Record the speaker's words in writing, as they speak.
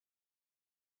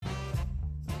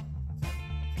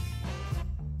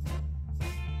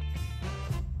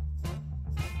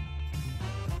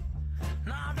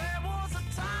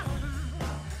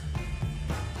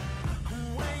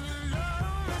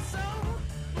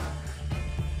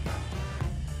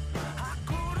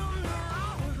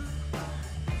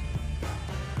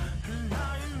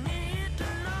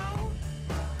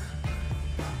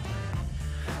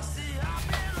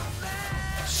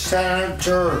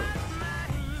Senator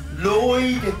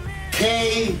Lloyd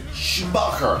K.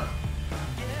 Smucker.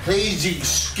 Please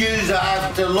excuse I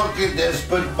have to look at this,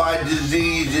 but my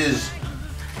disease is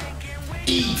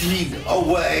eating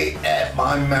away at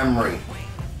my memory.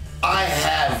 I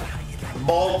have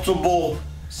multiple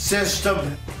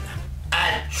system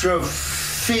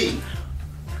atrophy.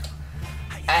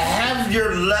 I have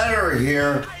your letter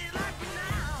here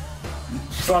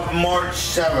from March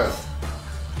 7th.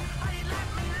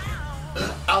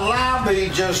 Allow me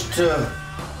just to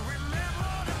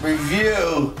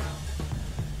review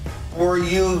where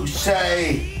you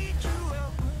say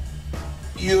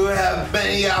you have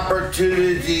many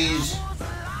opportunities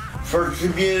for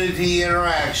community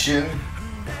interaction.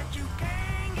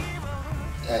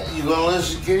 You gonna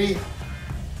listen, Kitty?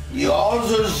 You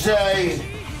also say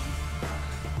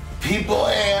people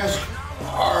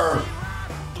are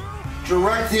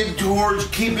directed towards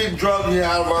keeping drugs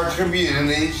out of our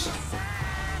communities.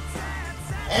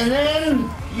 And then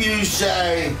you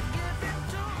say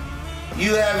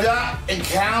you have not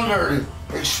encountered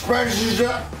expressions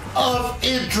of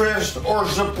interest or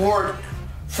support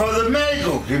from the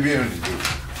medical community.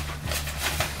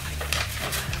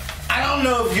 I don't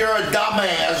know if you're a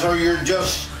dumbass or you're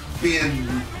just being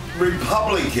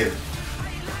Republican.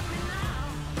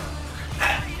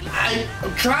 I'm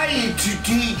trying to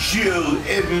teach you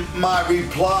in my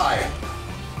reply.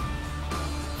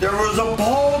 There was a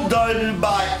poll done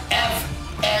by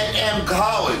F&M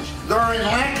College. They're in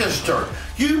Lancaster.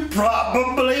 You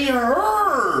probably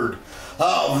heard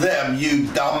of them, you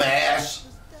dumbass.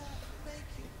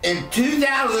 In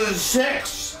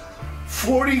 2006,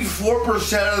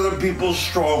 44% of the people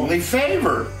strongly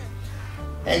favored.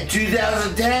 In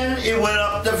 2010, it went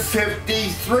up to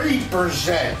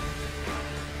 53%.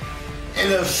 In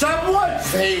the somewhat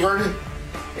favored,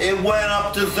 it went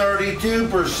up to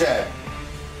 32%.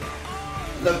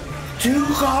 The two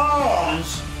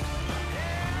columns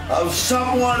of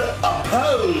somewhat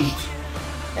opposed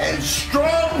and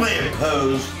strongly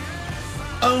opposed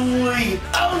only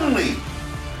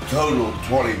total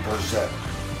 20%.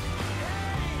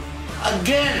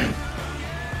 Again,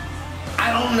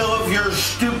 I don't know if you're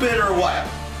stupid or what.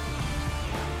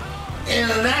 In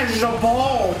the national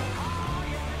poll,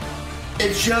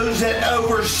 it shows that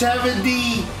over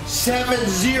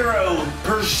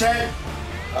 70%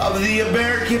 of the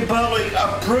American public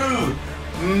approve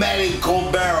medical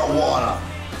marijuana.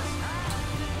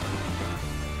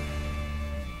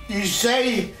 You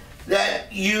say that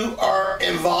you are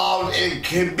involved in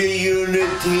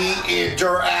community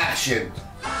interaction.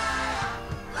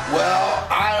 Well,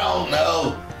 I don't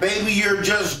know. Maybe you're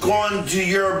just going to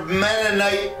your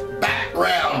Mennonite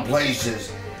background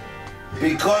places,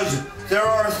 because there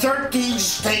are 13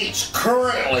 states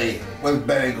currently with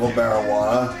medical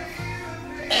marijuana,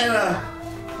 and a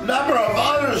number of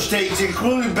other states,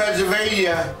 including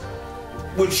Pennsylvania,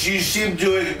 which you seem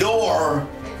to ignore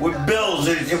with bills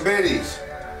and committees.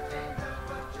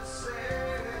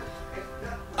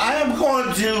 I am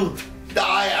going to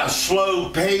die a slow,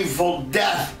 painful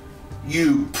death,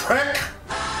 you prick.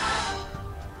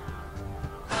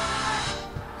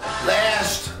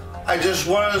 Last, I just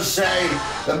want to say,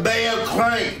 the Mayo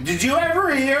Clinic. Did you ever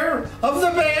hear of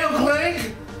the Mayo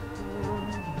Clinic?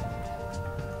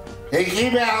 They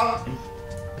came out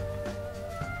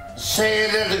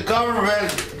saying that the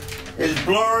government is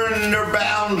blurring their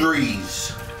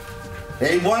boundaries.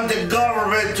 They want the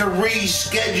government to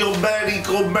reschedule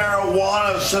medical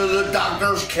marijuana so the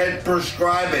doctors can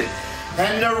prescribe it.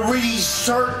 And the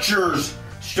researchers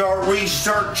start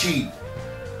researching.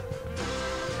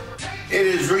 It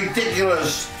is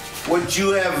ridiculous what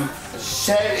you have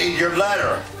said in your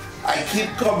letter. I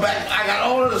keep going back. I got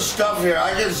all of the stuff here.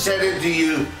 I can send it to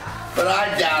you, but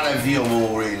I doubt if you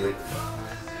will read it.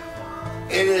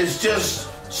 It is just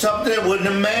something when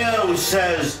the Mayo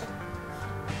says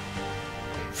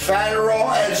federal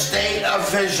and state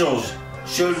officials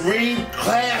should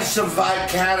reclassify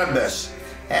cannabis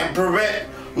and permit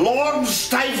long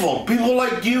stifled. People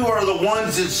like you are the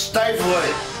ones that stifle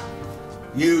it.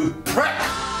 You prick.